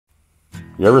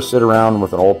You ever sit around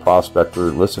with an old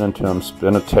prospector listening to him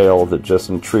spin a tale that just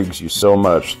intrigues you so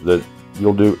much that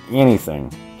you'll do anything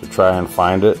to try and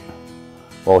find it?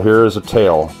 Well, here is a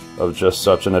tale of just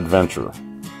such an adventure.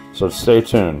 So stay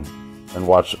tuned and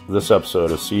watch this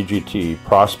episode of CGT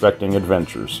Prospecting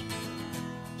Adventures.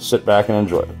 Sit back and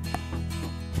enjoy it.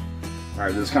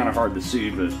 Alright, this is kind of hard to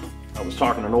see, but I was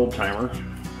talking to an old timer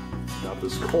about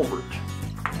this culvert.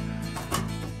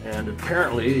 And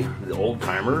apparently, the old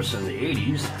timers in the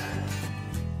 80s,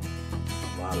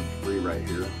 a lot of debris right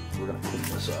here. We're going to clean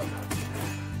this up.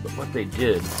 But what they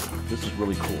did, this is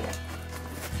really cool.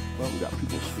 Well, we got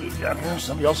people's food down here.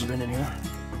 Somebody else has been in here.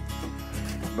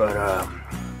 But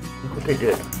look what they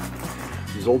did.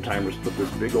 These old timers put this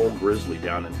big old grizzly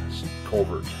down in this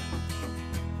culvert.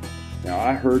 Now,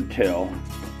 I heard tell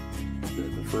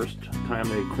that the first time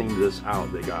they cleaned this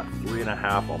out, they got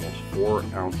 3.5, almost 4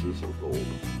 ounces of gold.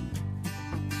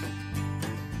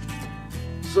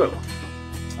 So,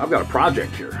 I've got a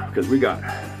project here, because we got,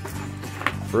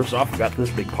 first off, we got this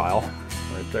big pile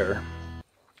right there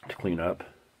to clean up,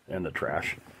 and the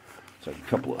trash. So, a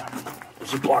couple of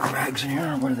Ziploc bags in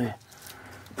here. What are they?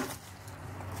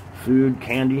 Food,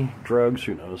 candy, drugs,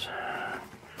 who knows?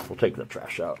 We'll take the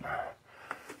trash out.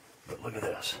 But look at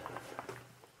this.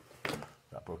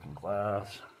 Got broken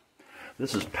glass.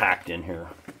 This is packed in here.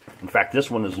 In fact, this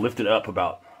one is lifted up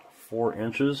about 4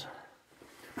 inches.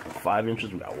 5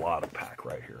 inches. We got a lot of pack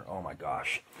right here. Oh my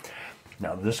gosh.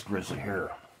 Now this grizzly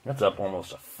here, that's up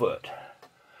almost a foot.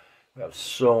 We have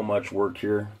so much work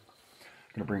here.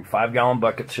 I'm gonna bring 5-gallon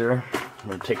buckets here. I'm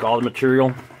gonna take all the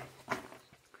material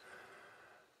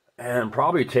and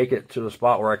probably take it to the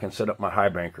spot where I can set up my high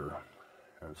banker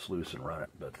and sluice and run it.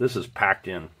 But this is packed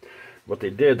in. What they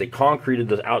did, they concreted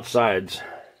the outsides,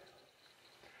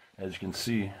 as you can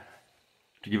see,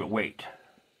 to give it weight.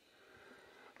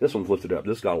 This one's lifted up.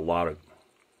 This got a lot of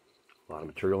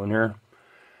material in here.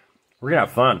 We're gonna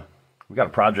have fun. We got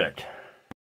a project.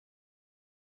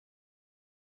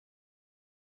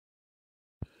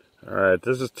 All right,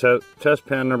 this is test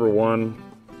pan number 1.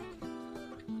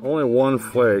 Only 1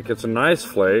 flake. It's a nice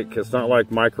flake. It's not like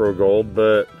micro gold,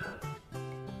 but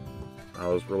I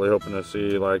was really hoping to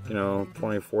see, like,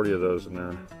 20, 40 of those in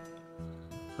there.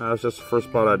 That's just the first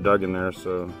spot I dug in there,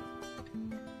 so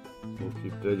we'll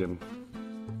keep digging.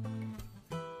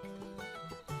 You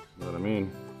know what I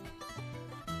mean?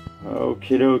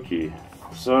 Okie dokie.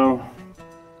 So,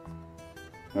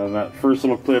 in that first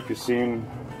little clip you seen,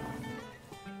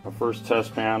 our first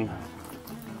test pan,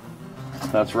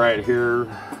 that's right here.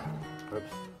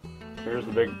 Oops. Here's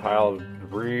the big pile of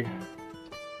debris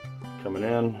coming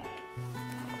in.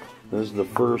 This is the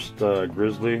first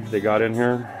grizzly they got in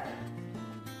here.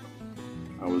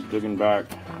 I was digging back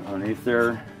underneath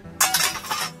there,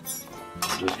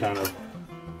 just kind of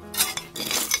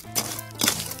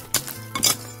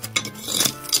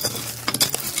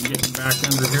getting back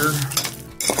under here.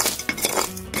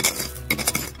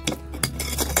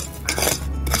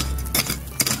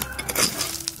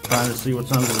 Trying to see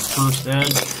what's under the first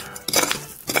edge.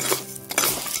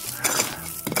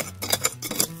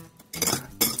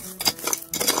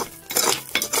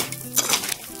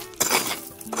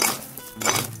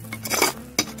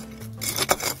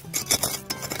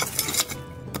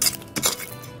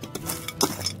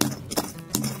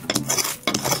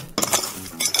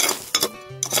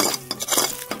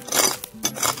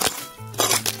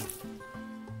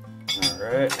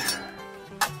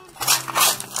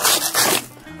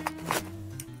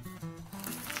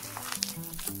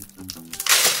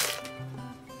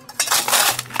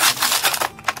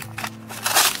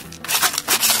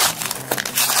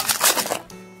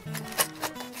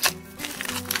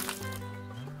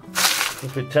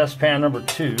 Look at test pan number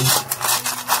 2.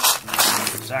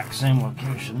 Exact same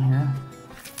location here.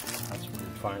 That's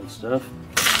pretty fine stuff.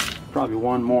 Probably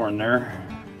one more in there.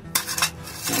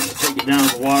 Take it down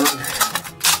to the water,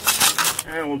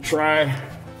 and we'll try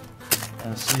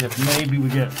and see if maybe we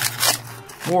get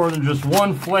more than just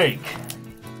 1 flake.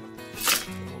 A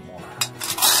little more.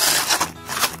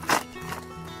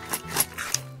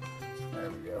 There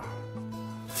we go.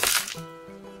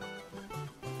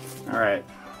 All right.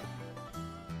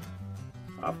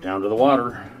 Off down to the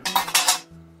water.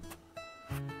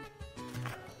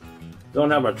 Don't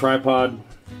have my tripod.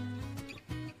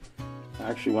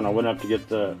 Actually, when I went up to get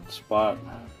the spot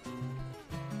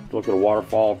to look at a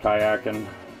waterfall, kayaking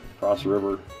across the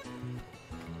river,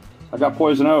 I got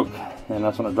poison oak, and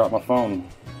that's when I dropped my phone.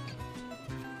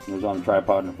 It was on the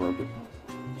tripod and I broke it.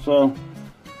 So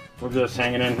we're just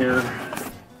hanging in here.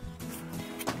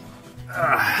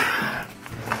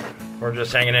 We're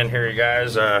just hanging in here, you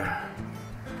guys.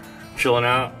 Chilling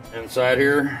out, inside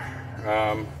here.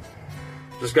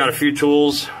 Just got a few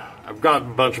tools. I've got a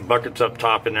bunch of buckets up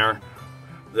top in there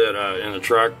that in the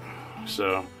truck.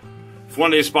 So if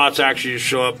one of these spots actually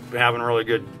show up having really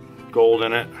good gold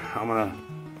in it, I'm gonna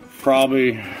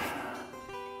probably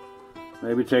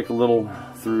maybe take a little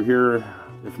through here.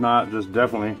 If not, just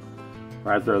definitely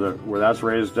right there where that's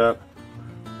raised up.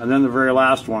 And then the very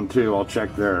last one too, I'll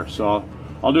check there. So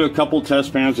I'll do a couple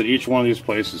test pans at each one of these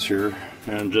places here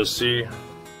and just see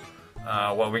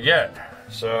what we get.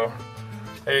 So,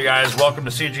 hey guys, welcome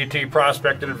to CGT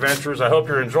Prospecting Adventures. I hope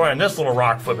you're enjoying this little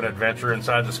rock flipping adventure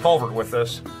inside this culvert with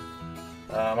us.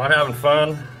 I'm having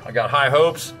fun. I got high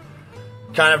hopes.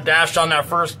 Kind of dashed on that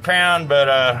first pan, but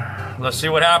let's see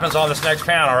what happens on this next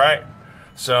pan, all right?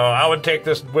 So I would take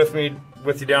this with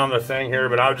you down the thing here,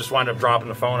 but I would just wind up dropping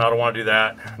the phone. I don't want to do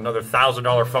that. Another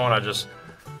 $1,000 phone I just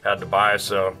had to buy.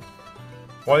 So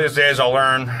one of these days I'll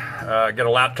learn, get a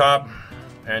laptop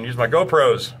and use my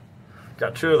GoPros.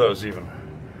 Got 2 of those even.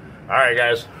 All right,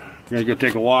 guys, I'm gonna go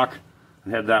take a walk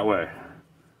and head that way.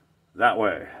 That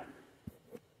way.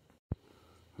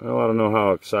 Well, I don't know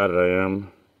how excited I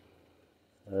am.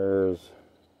 There's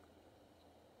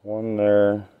one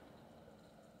there,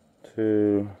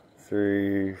 2,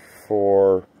 3,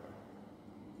 4,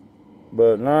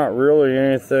 but not really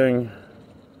anything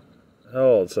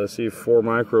else. I see 4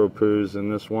 micro poos in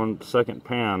this second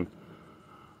pan.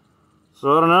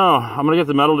 So I don't know. I'm gonna get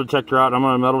the metal detector out. I'm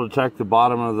gonna metal detect the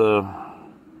bottom of the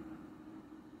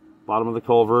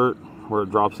culvert where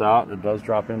it drops out. It does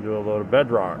drop into a load of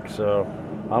bedrock. So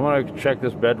I'm gonna check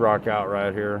this bedrock out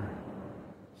right here.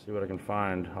 See what I can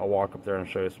find. I'll walk up there and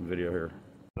show you some video here.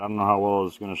 I don't know how well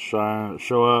it's gonna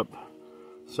show up.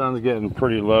 Sun's getting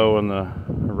pretty low in the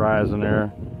horizon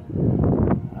there.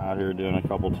 Out here doing a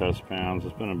couple test pans.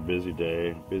 It's been a busy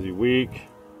day, busy week.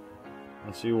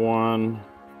 I see one.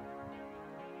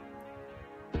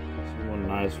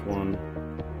 Nice one.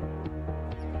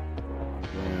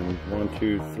 And 1,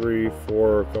 2, 3,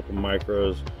 4, a couple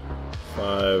micros,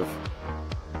 5.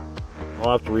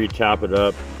 I'll have to re-tap it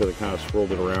up because I kind of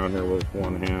swirled it around here with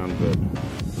one hand, but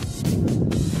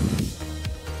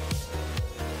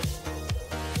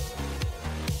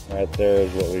right there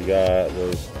is what we got.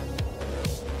 There's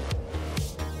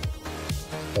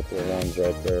a couple of ones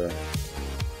right there.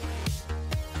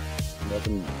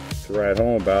 Nothing to write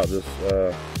home about. This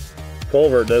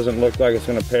culvert doesn't look like it's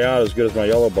going to pay out as good as my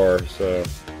yellow bar, so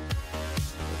let's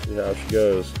see how she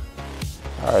goes.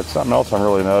 Alright, something else I'm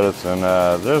really noticing,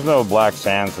 there's no black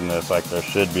sands in this like there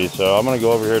should be, so I'm going to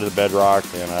go over here to the bedrock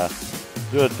and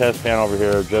do a test pan over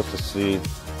here just to see.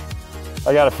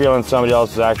 I got a feeling somebody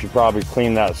else has actually probably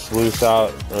cleaned that sluice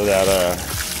out, or that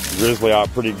grizzly out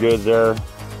pretty good there,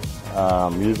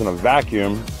 using a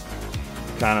vacuum.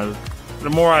 Kind of, the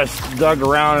more I dug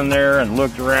around in there and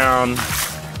looked around,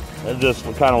 it just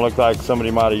kind of looked like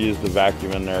somebody might have used a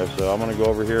vacuum in there. So I'm going to go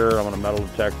over here, I'm going to metal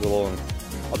detect a little, and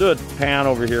I'll do a pan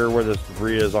over here where this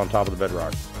debris is on top of the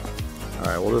bedrock.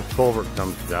 Alright, well this culvert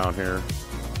comes down here,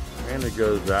 and it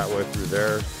goes that way through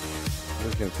there. As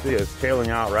you can see, it's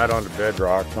tailing out right onto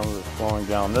bedrock. Some of it's flowing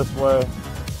down this way.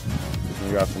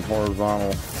 We got some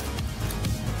horizontal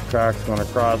tracks going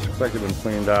across. Looks like they've been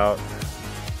cleaned out.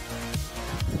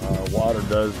 Water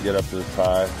does get up this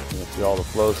high. You can see all the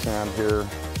flow sand here.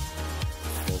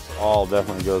 This all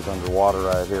definitely goes underwater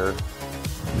right here.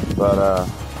 But I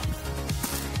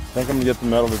think I'm gonna get the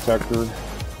metal detector.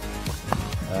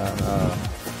 And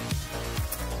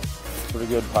pretty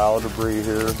good pile of debris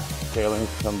here. Tailings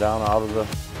come down out of the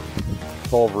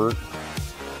culvert.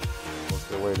 Work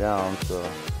their way down. So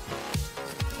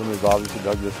somebody's obviously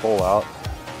dug this hole out.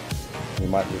 We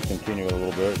might just continue it a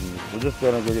little bit, and we're just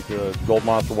going to go get the Gold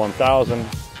Monster 1000,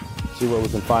 see what we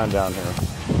can find down here.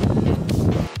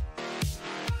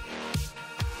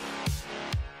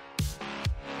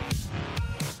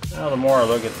 Now the more I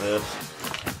look at this,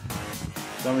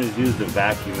 somebody's used a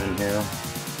vacuum in here.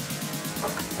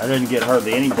 I didn't get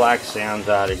hardly any black sands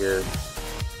out of here.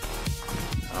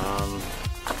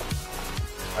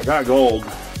 I got gold,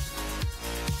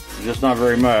 just not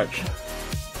very much.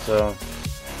 So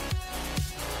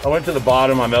I went to the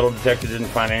bottom, my metal detector didn't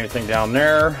find anything down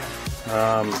there.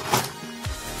 In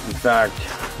fact,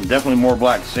 definitely more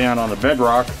black sand on the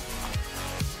bedrock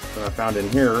than I found in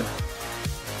here.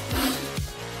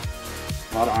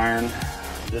 A lot of iron.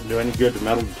 Didn't do any good to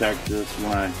metal detect this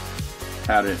when I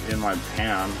had it in my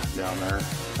pan down there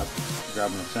after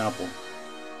grabbing a sample.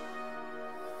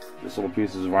 Just little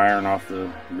pieces of iron off the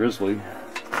grizzly.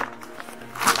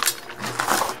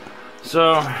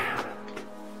 So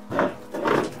I'm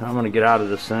gonna get out of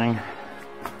this thing.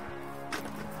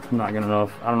 I don't know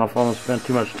if I'm gonna spend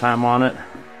too much time on it.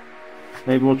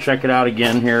 maybe we'll check it out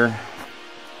again here.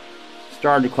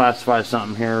 Started to classify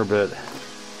something here, but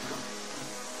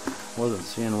wasn't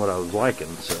seeing what I was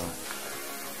liking, so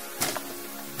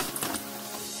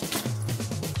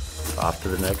off to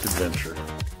the next adventure.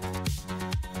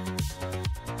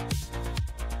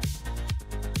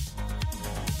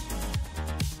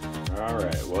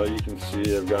 Alright, well, you can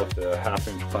see I've got the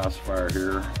 1/2-inch classifier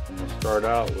here. I'm going to start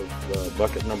out with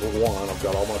bucket number 1. I've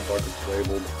got all my buckets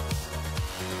labeled.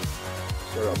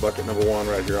 Start out bucket number 1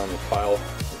 right here on the pile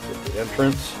at the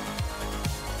entrance.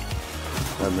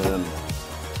 And then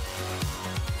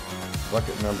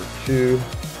bucket number 2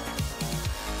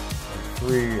 and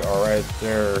 3 are right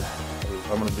there.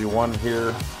 I'm going to do one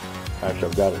here. Actually,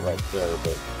 I've got it right there,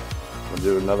 but I'm going to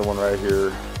do another one right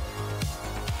here.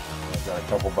 I've got a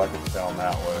couple buckets down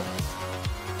that way,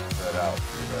 spread out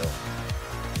through there.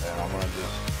 And I'm going to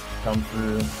just come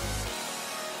through,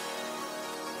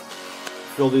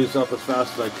 fill these up as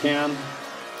fast as I can,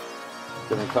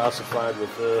 get them classified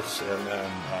with this, and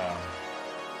then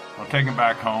I'll take them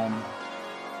back home.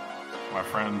 My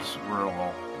friends were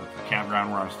at the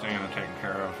campground where I'm staying and taking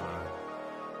care of.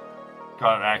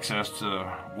 Got access to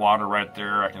water right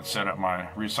there. I can set up my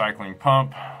recycling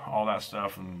pump, all that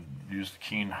stuff, and use the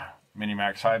Keen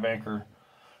Mini-Max high banker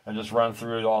and just run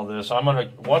through all this. I'm gonna,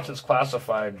 once it's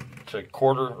classified to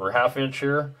 1/4 or 1/2 inch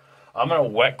here, I'm gonna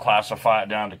wet classify it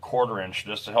down to 1/4 inch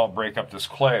just to help break up this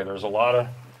clay. There's a lot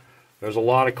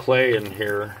of clay in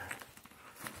here.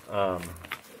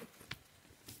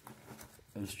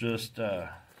 It's just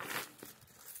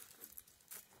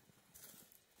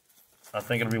I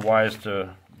think it'll be wise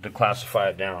to classify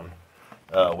it down,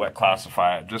 wet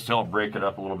classify it, just to help break it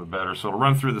up a little bit better, so it'll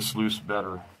run through the sluice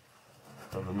better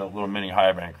of the little mini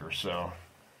high banker. So,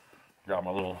 got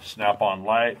my little snap-on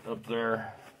light up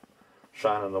there,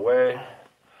 shining the way,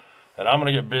 and I'm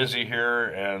gonna get busy here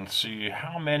and see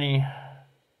how many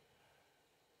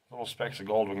little specks of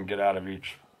gold we can get out of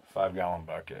each 5-gallon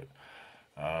bucket.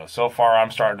 So far,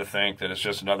 I'm starting to think that it's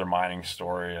just another mining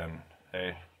story, and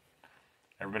hey,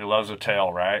 everybody loves a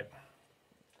tail, right?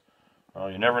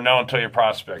 Well, you never know until you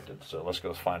prospect it, so let's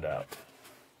go find out.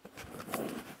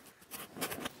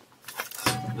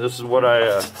 This is what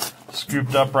I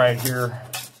scooped up right here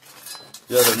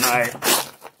the other night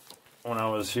when I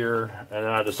was here, and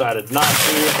then I decided not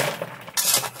to,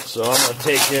 so I'm going to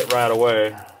take it right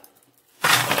away.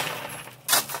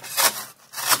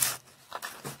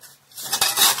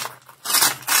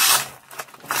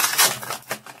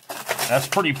 That's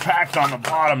pretty packed on the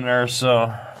bottom there,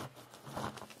 so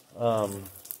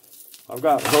I've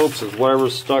got hopes as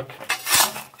whatever's stuck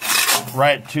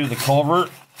right to the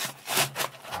culvert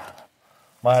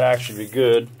might actually be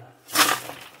good.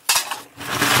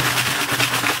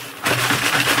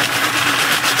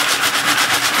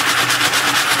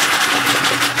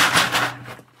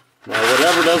 Now,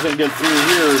 whatever doesn't get through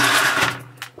here,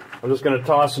 I'm just going to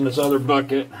toss in this other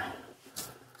bucket.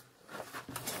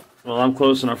 Well, I'm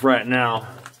close enough right now.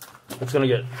 It's going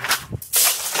to get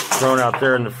thrown out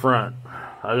there in the front.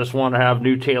 I just want to have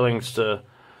new tailings to,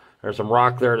 there's some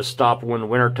rock there to stop when the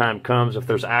winter time comes if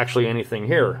there's actually anything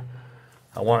here.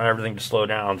 I want everything to slow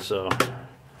down, so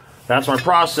that's my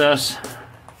process.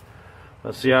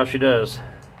 Let's see how she does.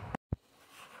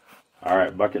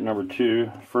 Alright, bucket number 2,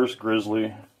 first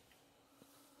grizzly.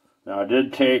 Now I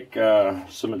did take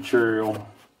some material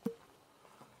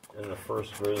in the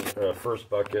first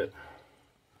bucket.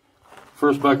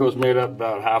 First bucket was made up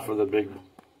about half of the big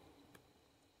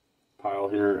pile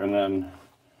here, and then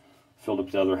filled up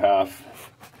the other half.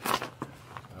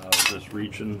 I was just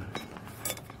reaching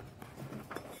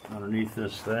underneath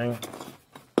this thing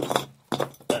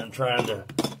and trying to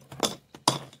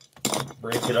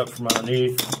break it up from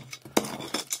underneath,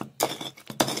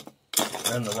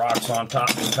 and the rocks on top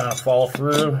can kind of fall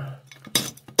through.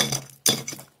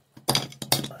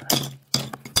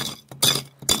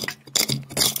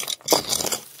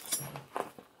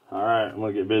 Alright, I'm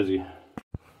going to get busy.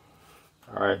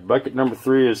 Alright, bucket number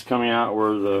 3 is coming out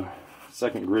where the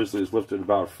second grizzly is lifted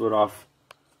about 1 foot off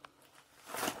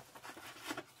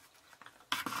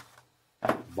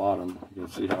the bottom. You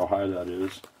can see how high that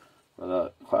is by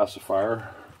that classifier.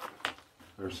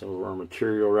 There's some of our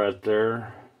material right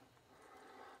there.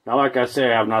 Now, like I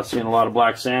say, I have not seen a lot of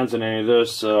black sands in any of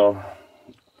this, so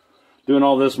doing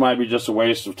all this might be just a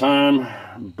waste of time,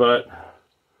 but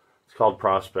it's called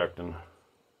prospecting.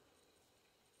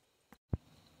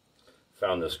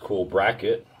 Found this cool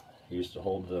bracket. I used to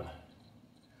hold the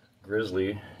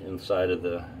grizzly inside of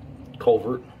the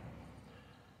culvert.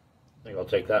 I think I'll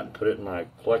take that and put it in my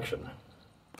collection.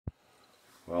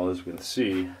 Well, as you can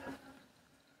see,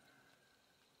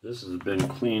 This has been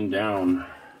cleaned down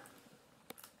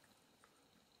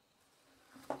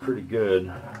pretty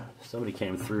good. Somebody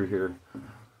came through here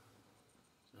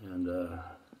and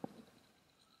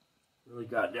really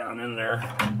got down in there.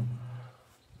 I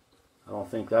don't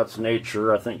think that's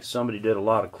nature. I think somebody did a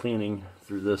lot of cleaning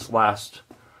through this last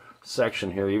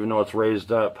section here, even though it's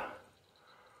raised up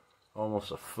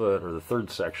almost a foot, or the third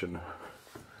section.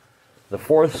 The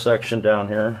fourth section down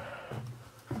here,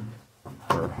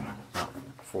 or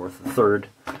fourth, the third,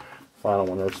 final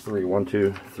one, there's three. 1,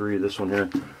 2, 3, this one here.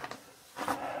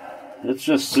 It's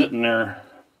just sitting there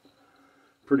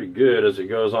pretty good as it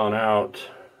goes on out.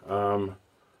 I'm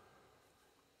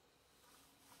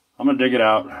going to dig it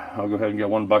out. I'll go ahead and get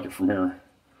one bucket from here.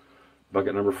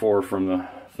 Bucket number 4 from the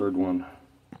third one.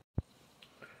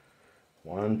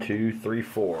 1, 2, 3,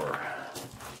 4.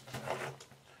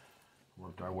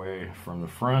 Worked our way from the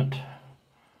front.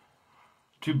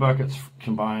 2 buckets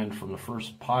combined from the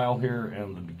first pile here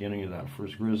and the beginning of that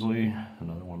first grizzly.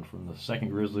 Another one from the second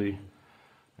grizzly.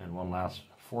 And one last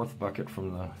 4th bucket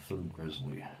from the 3rd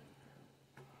grizzly.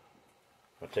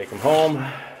 I'll take them home.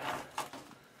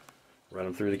 Run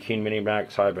them through the Keen Mini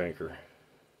Max high banker.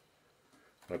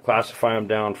 I'm going to classify them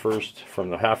down first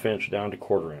from the 1/2 inch down to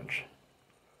 1/4 inch.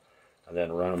 And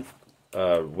then run them then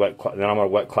I'm going to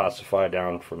wet classify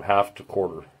down from 1/2 to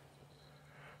 1/4,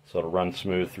 so it'll run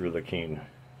smooth through the Keen.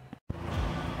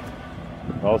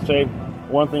 I'll say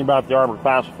one thing about the arbor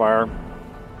classifier.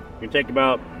 You can take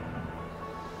about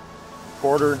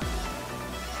 1/4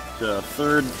 to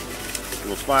 1/3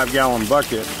 of a 5-gallon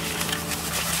bucket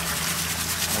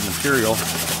of material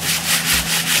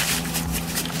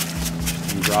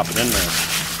and drop it in there.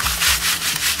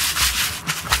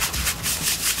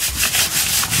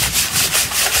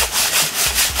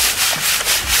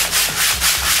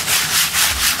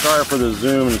 Sorry for the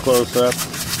zoom and close up,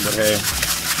 but hey.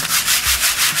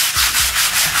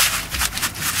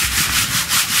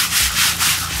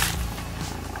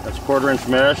 That's 1/4 inch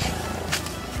mesh.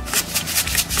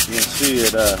 You can see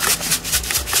it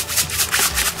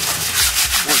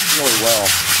works really well.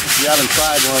 If you haven't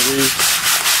tried one of these,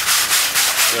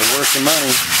 they're worth the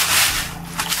money.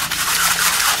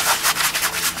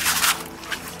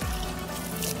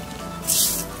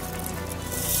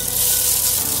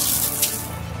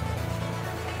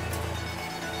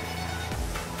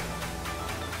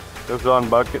 Goes on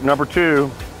bucket number 2.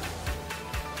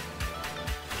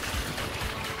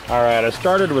 Alright, I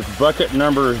started with bucket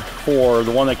number 4,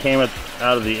 the one that came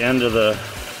out of the end of the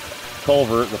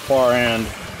culvert, the far end.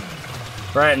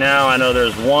 Right now I know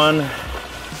there's one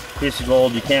piece of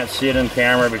gold. You can't see it in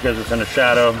camera because it's in the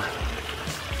shadow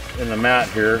in the mat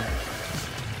here.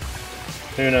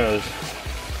 Who knows?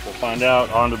 We'll find out.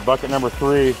 On to bucket number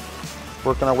 3,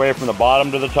 working our way from the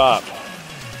bottom to the top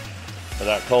of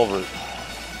that culvert.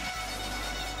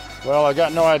 Well, I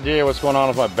got no idea what's going on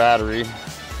with my battery.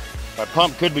 My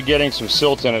pump could be getting some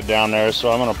silt in it down there,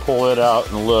 so I'm going to pull it out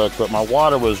and look. But my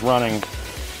water was running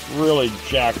really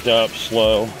jacked up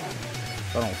slow.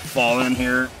 I don't fall in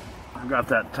here. I've got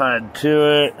that tied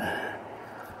to it.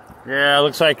 Yeah, it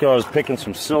looks like I was picking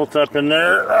some silt up in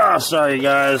there. Oh, sorry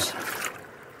guys.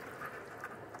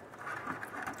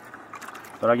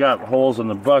 But I got holes in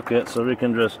the bucket, so we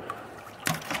can just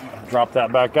drop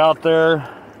that back out there.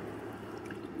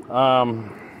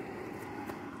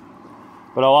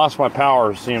 But I lost my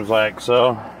power, seems like,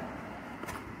 so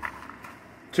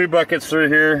 2 buckets through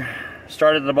here.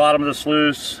 Started at the bottom of the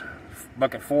sluice,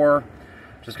 bucket 4.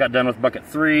 Just got done with bucket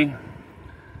 3.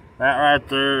 That right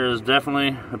there is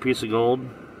definitely a piece of gold.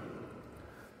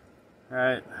 All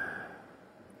right,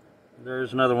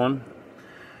 there's another one.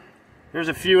 There's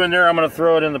a few in there. I'm going to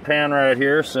throw it in the pan right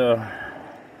here, so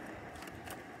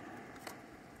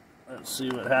let's see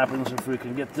what happens if we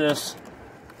can get this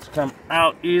to come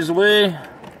out easily.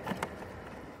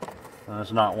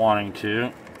 It's not wanting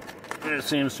to. It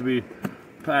seems to be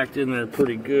packed in there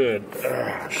pretty good.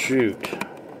 Shoot.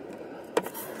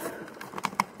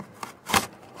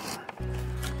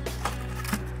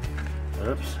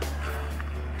 Oops.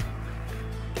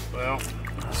 Well,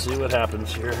 let's see what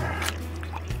happens here.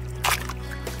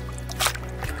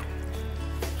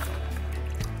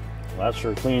 Well, that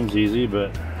sure cleans easy,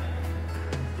 but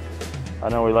I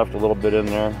know we left a little bit in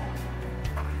there.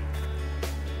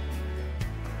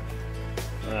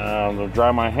 I'm going to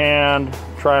dry my hand,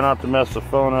 try not to mess the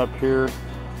phone up here.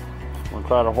 I'm going to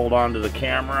try to hold on to the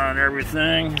camera and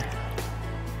everything.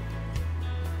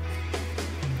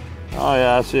 Oh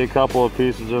yeah, I see a couple of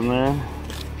pieces in there.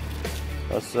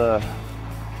 Let's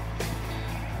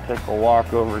take a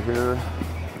walk over here.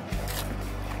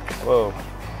 Whoa.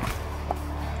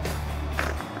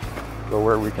 Go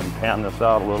where we can pan this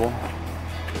out a little.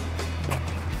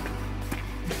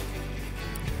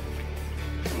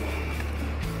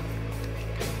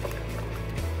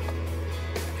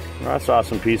 I saw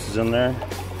some pieces in there.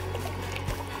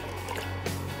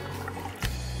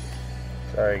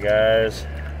 Sorry guys.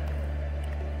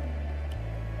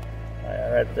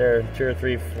 Right there, 2 or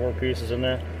 3, 4 pieces in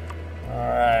there.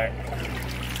 Alright.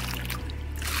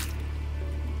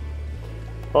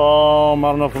 I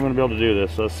don't know if I'm going to be able to do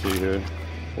this. Let's see here.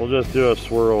 We'll just do a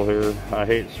swirl here. I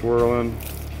hate swirling.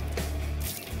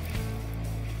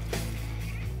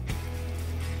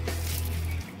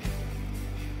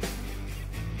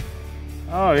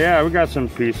 Oh yeah, we got some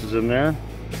pieces in there.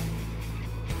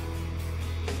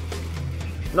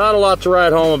 Not a lot to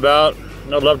write home about.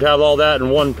 I'd love to have all that in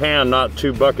one pan, not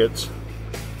 2 buckets.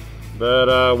 But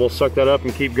we'll suck that up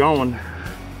and keep going.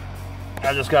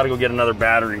 I just got to go get another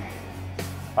battery.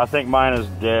 I think mine is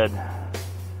dead.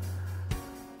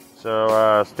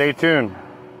 So stay tuned.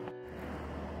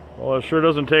 Well, it sure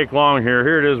doesn't take long here.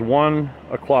 Here it is, 1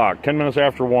 o'clock, 10 minutes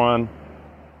after 1.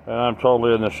 And I'm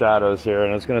totally in the shadows here.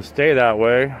 And it's going to stay that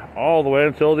way all the way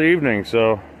until the evening.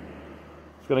 So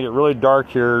it's going to get really dark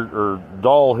here, or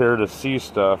dull here to see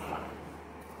stuff.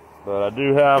 But I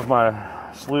do have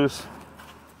my sluice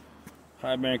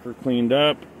high banker cleaned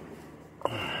up.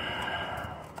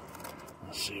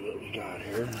 Let's see what we got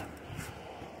here.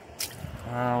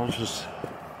 Let's just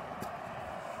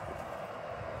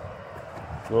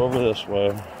go over this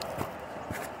way.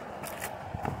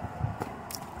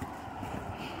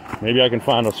 Maybe I can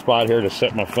find a spot here to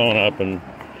set my phone up and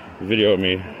video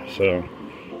me. So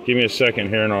give me a second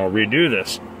here and I'll redo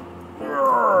this.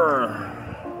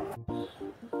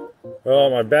 Oh,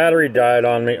 my battery died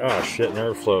on me. Oh shit, it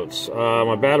never floats.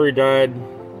 My battery died.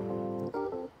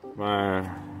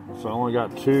 So I only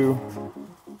got 2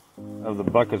 of the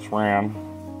buckets ran.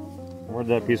 Where'd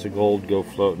that piece of gold go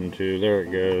floating to? There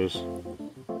it goes.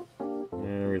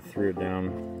 And we threw it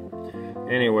down.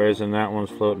 Anyways, and that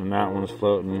one's floating and that one's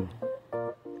floating.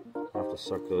 I'll have to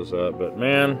suck those up, but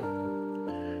man,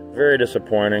 very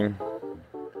disappointing.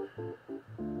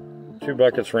 2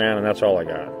 buckets ran and that's all I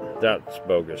got. That's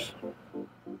bogus.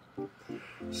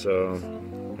 So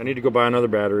I need to go buy another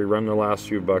battery, run the last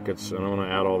few buckets, and I'm going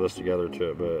to add all this together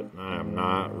to it, but I am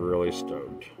not really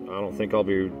stoked. I don't think I'll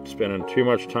be spending too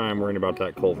much time worrying about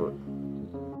that culvert.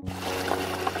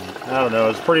 I don't know,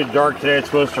 it's pretty dark today. It's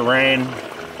supposed to rain.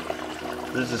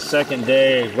 This is the second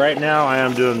day. Right now I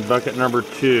am doing bucket number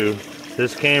 2.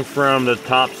 This came from the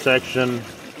top section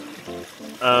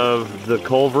of the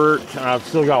culvert. I've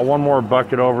still got 1 more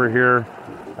bucket over here,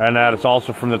 and that is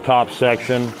also from the top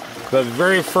section. The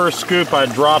very first scoop I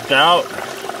dropped out,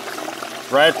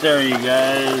 right there you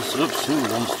guys. Oops,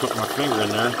 almost took my finger in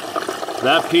there.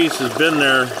 That piece has been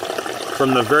there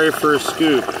from the very first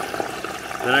scoop.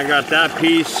 Then I got that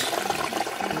piece,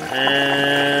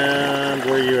 and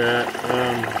where are you at?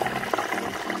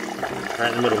 Right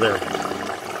in the middle there.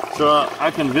 So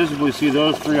I can visibly see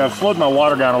those 3. I've slowed my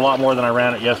water down a lot more than I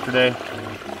ran it yesterday.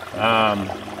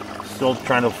 Still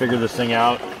trying to figure this thing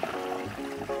out.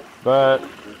 But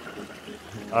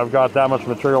I've got that much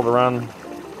material to run.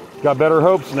 Got better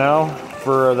hopes now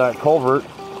for that culvert.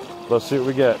 Let's see what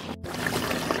we get.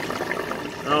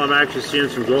 Oh, I'm actually seeing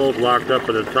some gold locked up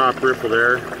at the top ripple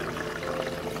there.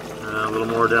 A little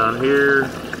more down here.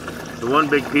 The one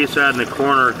big piece I had in the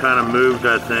corner kind of moved,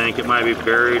 I think. It might be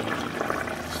buried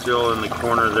still in the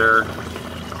corner there.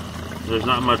 There's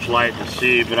not much light to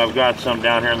see, but I've got some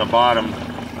down here in the bottom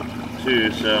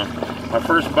too. So my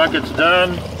first bucket's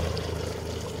done.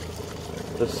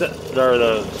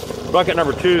 The bucket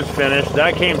number 2 is finished.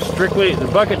 That came strictly, the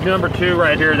bucket number 2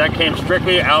 right here, that came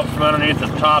strictly out from underneath the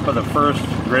top of the first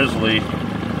grizzly.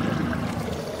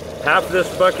 Half of this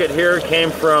bucket here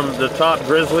came from the top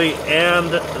grizzly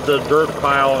and the dirt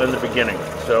pile in the beginning.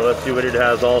 So let's see what it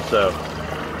has also.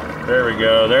 There we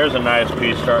go. There's a nice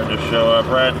piece starting to show up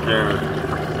right there.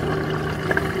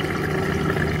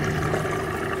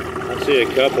 I see a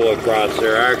couple across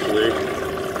there actually.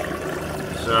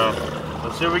 So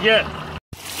let's see what we get.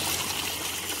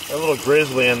 That little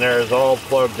grizzly in there is all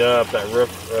plugged up, that roof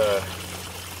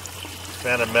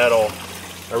fan of metal.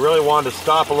 I really wanted to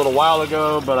stop a little while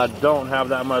ago, but I don't have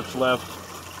that much left.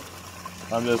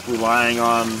 I'm just relying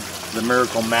on the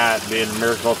miracle mat being a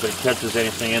miracle if it catches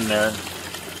anything in there.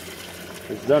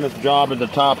 It's done its job at the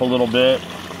top a little bit.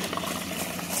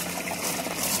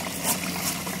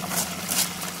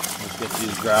 Let's get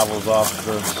these gravels off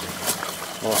the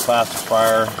little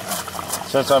pacifier.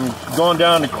 Since I'm going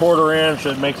down to 1/4 inch,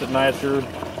 it makes it nicer.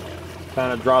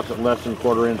 Kind of drops it less than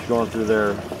 1/4 inch going through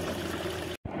there.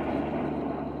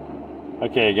 I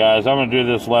Okay guys, I'm going to do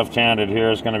this left-handed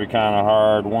here. It's going to be kind of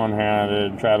hard,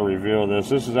 one-handed, try to reveal this.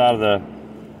 This is out of the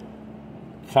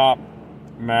top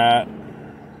mat,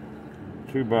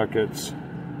 2 buckets.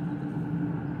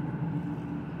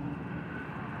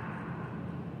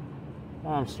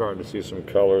 I'm starting to see some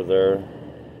color there.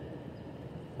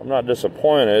 I'm not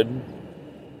disappointed.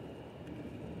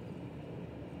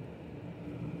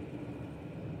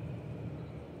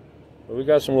 But we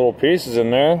got some little pieces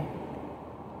in there.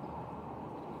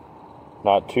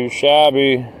 Not too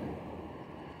shabby.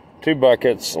 2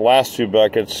 buckets, the last 2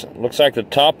 buckets. Looks like the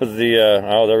top of the,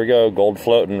 oh, there we go, gold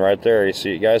floating right there. You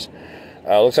see it, guys?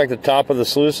 Looks like the top of the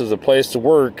sluice is a place to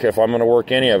work if I'm going to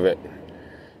work any of it.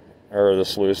 Or the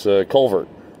sluice, the culvert.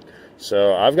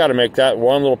 So I've got to make that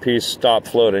one little piece stop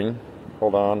floating.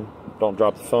 Hold on, don't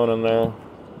drop the phone in there.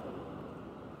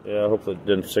 Yeah, I hope that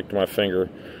didn't stick to my finger.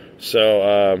 So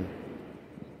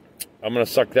I'm going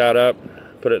to suck that up,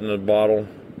 put it in the bottle,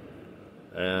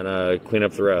 and clean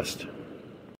up the rest.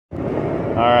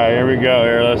 Alright, here we go.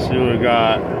 Here, let's see what we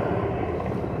got.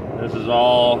 This is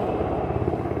all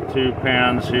 2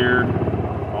 pans here.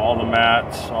 All the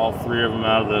mats, all 3 of them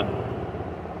out of the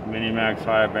Mini Max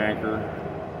High Banker.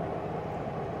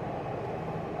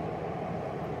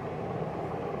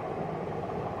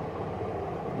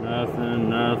 Nothing.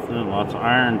 Lots of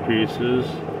iron pieces.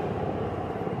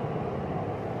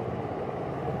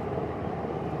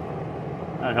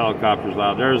 That helicopter's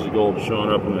loud. There's the gold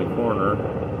showing up in the corner.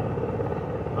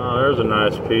 Oh, there's a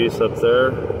nice piece up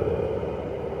there.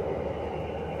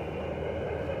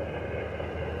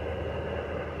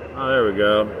 Oh, there we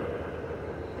go.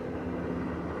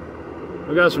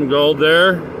 We got some gold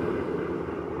there.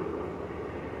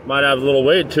 Might have a little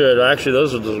weight to it. Actually,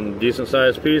 those are some decent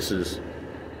sized pieces.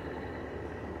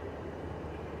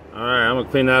 Alright, I'm going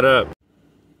to clean that up.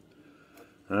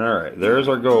 Alright, there's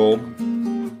our gold.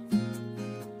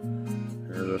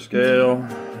 Here's our scale.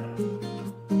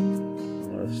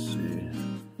 Let's see.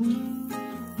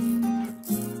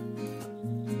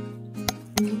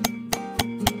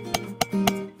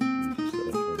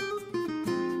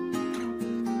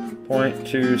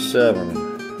 .27.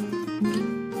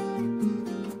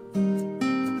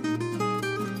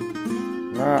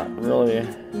 Not really.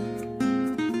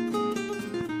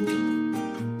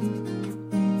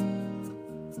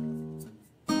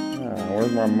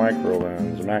 Where's my micro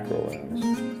lens, macro lens? I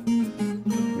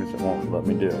guess it won't let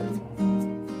me do it.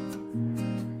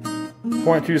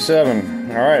 .27.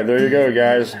 Alright, there you go,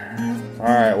 guys.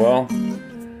 Alright, well,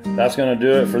 that's going to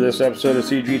do it for this episode of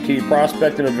CGT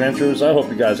Prospecting Adventures. I hope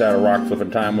you guys had a rock flipping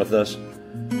time with us.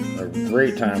 A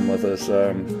great time with us. Just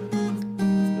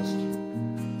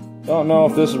don't know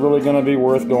if this is really going to be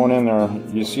worth going in there.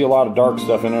 You see a lot of dark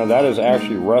stuff in there. That is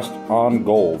actually rust on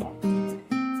gold.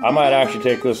 I might actually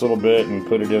take this little bit and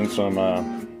put it in some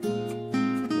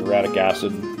uric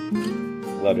acid.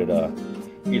 Let it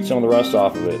eat some of the rust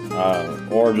off of it.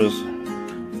 Or just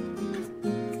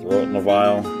throw it in a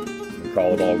vial and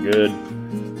call it all good.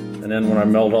 And then when I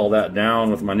melt all that down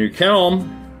with my new kiln,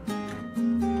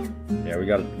 yeah, we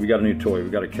got a new toy. We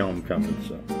got a kiln coming,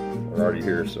 so we're already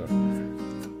here, so we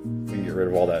can get rid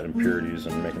of all that impurities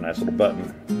and make a nice little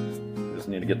button. Just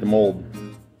need to get the mold.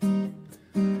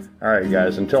 Alright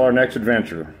guys, until our next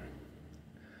adventure,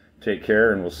 take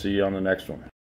care and we'll see you on the next one.